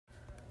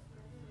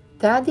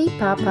Daddy,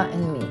 Papa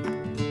and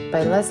Me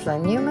by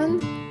Lesléa Newman,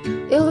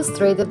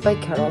 illustrated by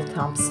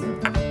Thompson.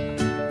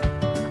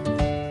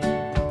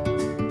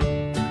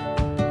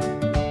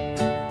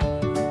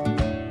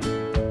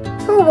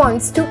 Who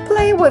wants to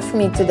play with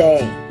me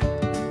today?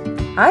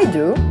 I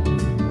do,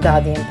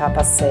 Daddy and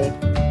Papa say.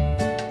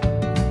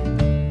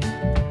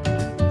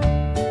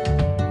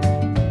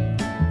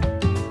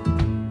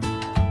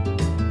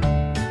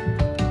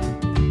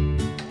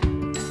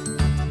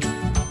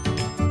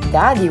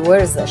 Daddy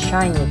wears a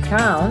shiny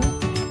crown.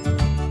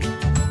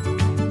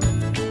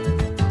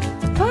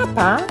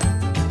 Papa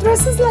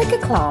dresses like a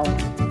clown.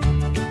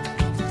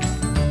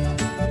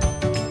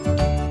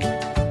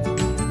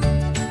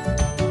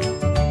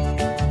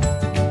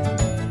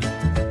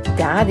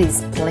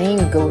 Daddy's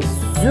plane goes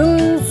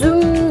zoom,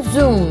 zoom,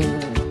 zoom.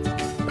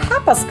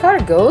 Papa's car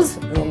goes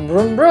vroom,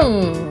 vroom,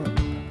 vroom.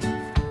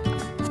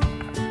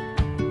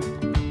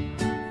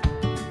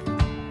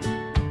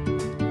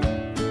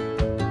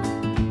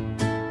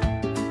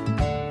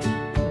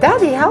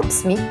 Daddy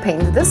helps me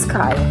paint the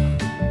sky.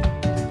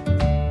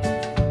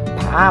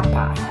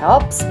 Papa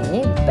helps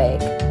me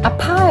bake a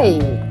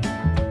pie.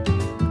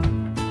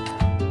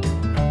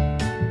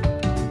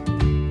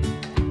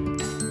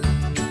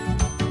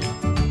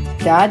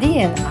 Daddy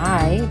and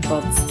I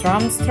both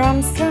strum,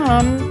 strum,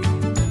 strum.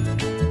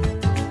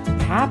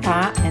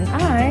 Papa and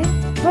I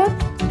both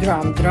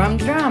drum, drum,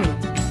 drum.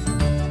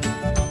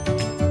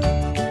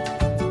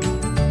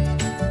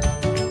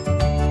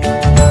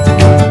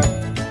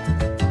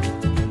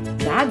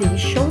 Daddy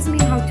shows me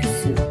how to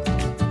sew.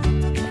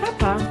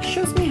 Papa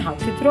shows me how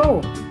to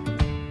draw.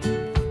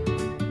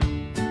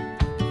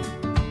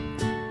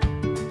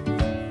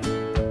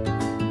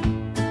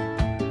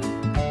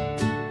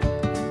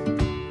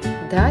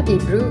 Daddy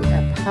brewed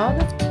a pot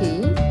of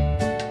tea.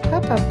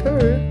 Papa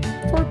poured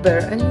for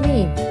Bear and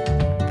me.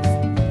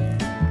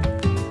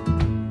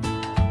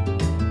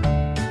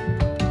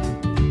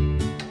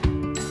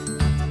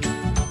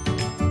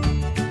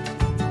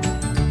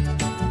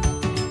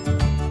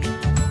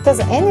 Does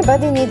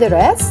anybody need a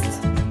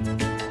rest?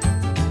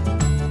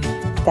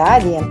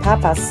 Daddy and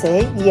Papa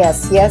say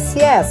yes, yes,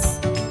 yes.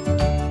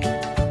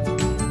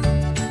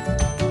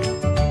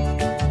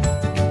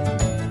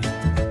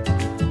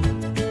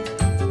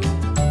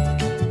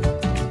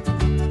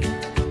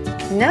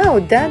 Now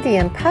Daddy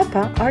and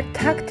Papa are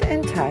tucked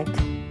and tight.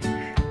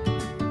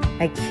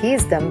 I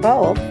kiss them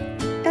both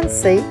and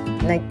say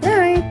night night.